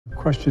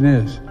question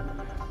is,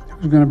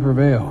 who's going to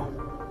prevail?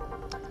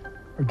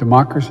 Are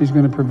democracies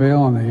going to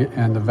prevail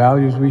and the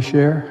values we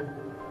share,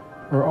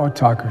 or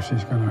autocracy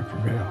is going to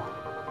prevail?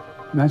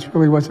 And that's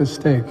really what's at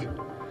stake.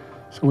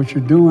 So what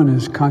you're doing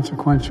is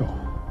consequential,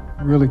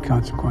 really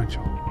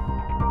consequential.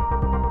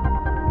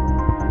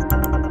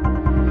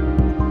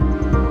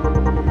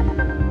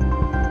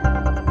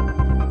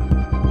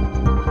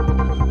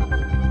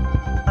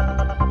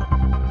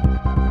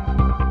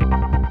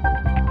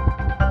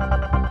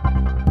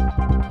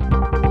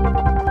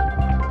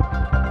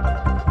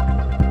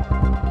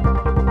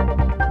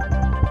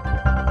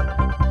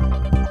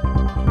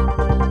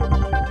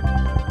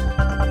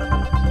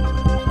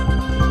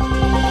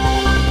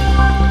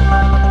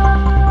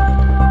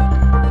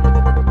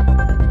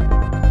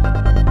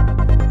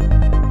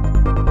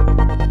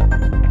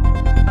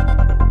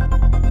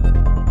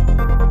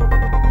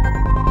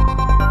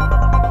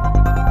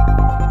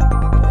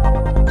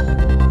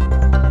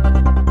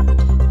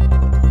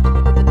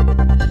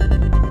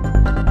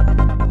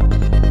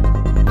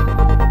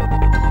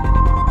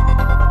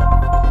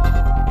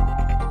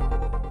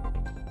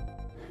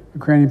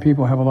 Ukrainian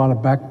people have a lot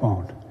of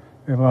backbone.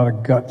 They have a lot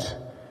of guts,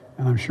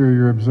 and I'm sure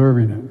you're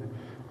observing it.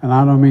 And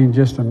I don't mean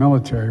just the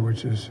military,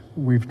 which is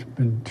we've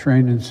been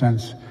trained in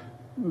since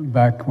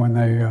back when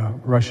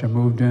Russia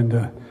moved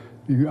into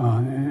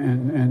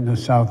in the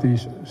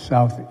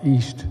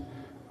southeast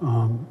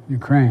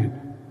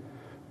Ukraine,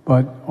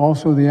 but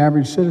also the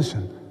average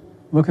citizen.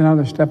 Look at how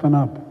they're stepping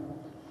up.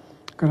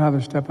 Look at how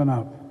they're stepping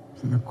up.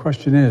 So the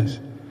question is,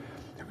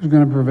 who's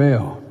going to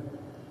prevail?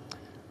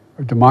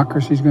 Are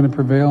democracies going to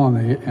prevail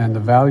and the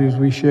values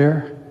we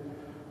share,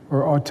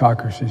 or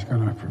autocracy is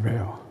going to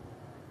prevail?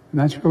 And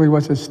that's really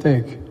what's at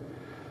stake.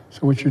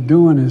 So what you're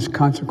doing is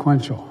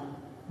consequential,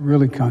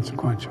 really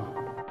consequential.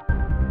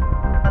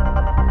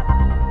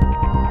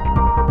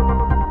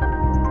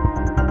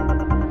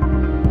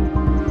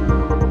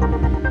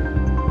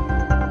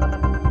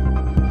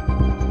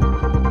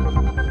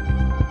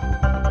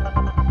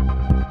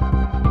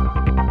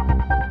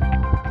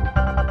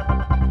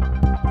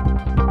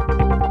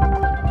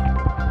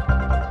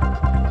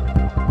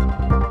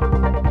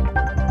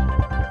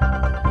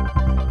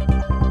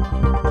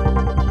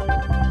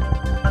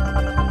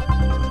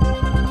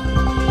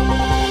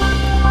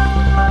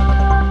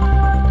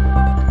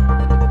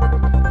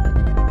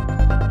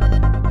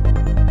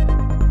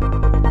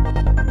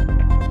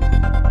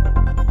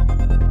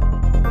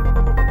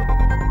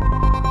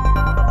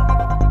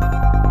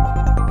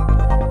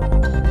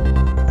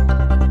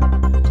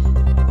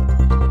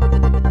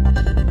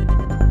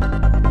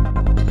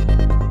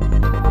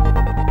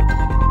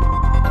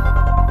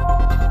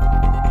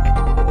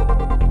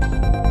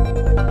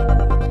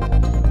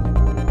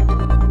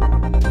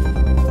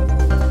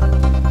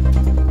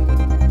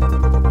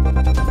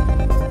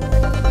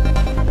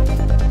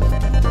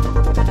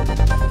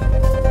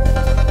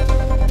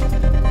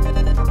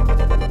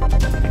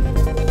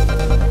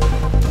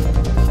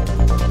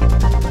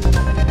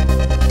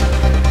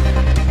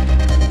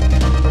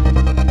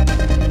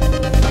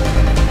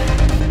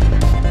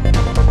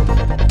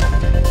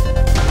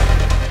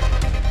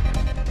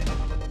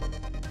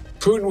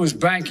 Putin was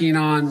banking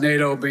on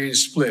NATO being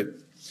split.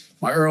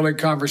 My early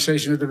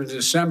conversation with him in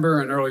December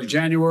and early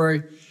January,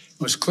 it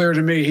was clear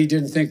to me he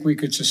didn't think we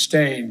could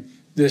sustain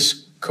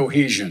this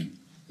cohesion.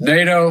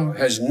 NATO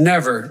has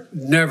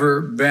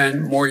never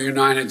been more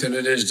united than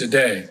it is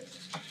today.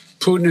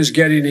 Putin is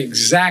getting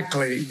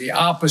exactly the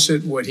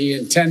opposite what he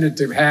intended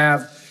to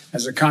have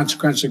as a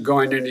consequence of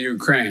going into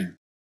Ukraine.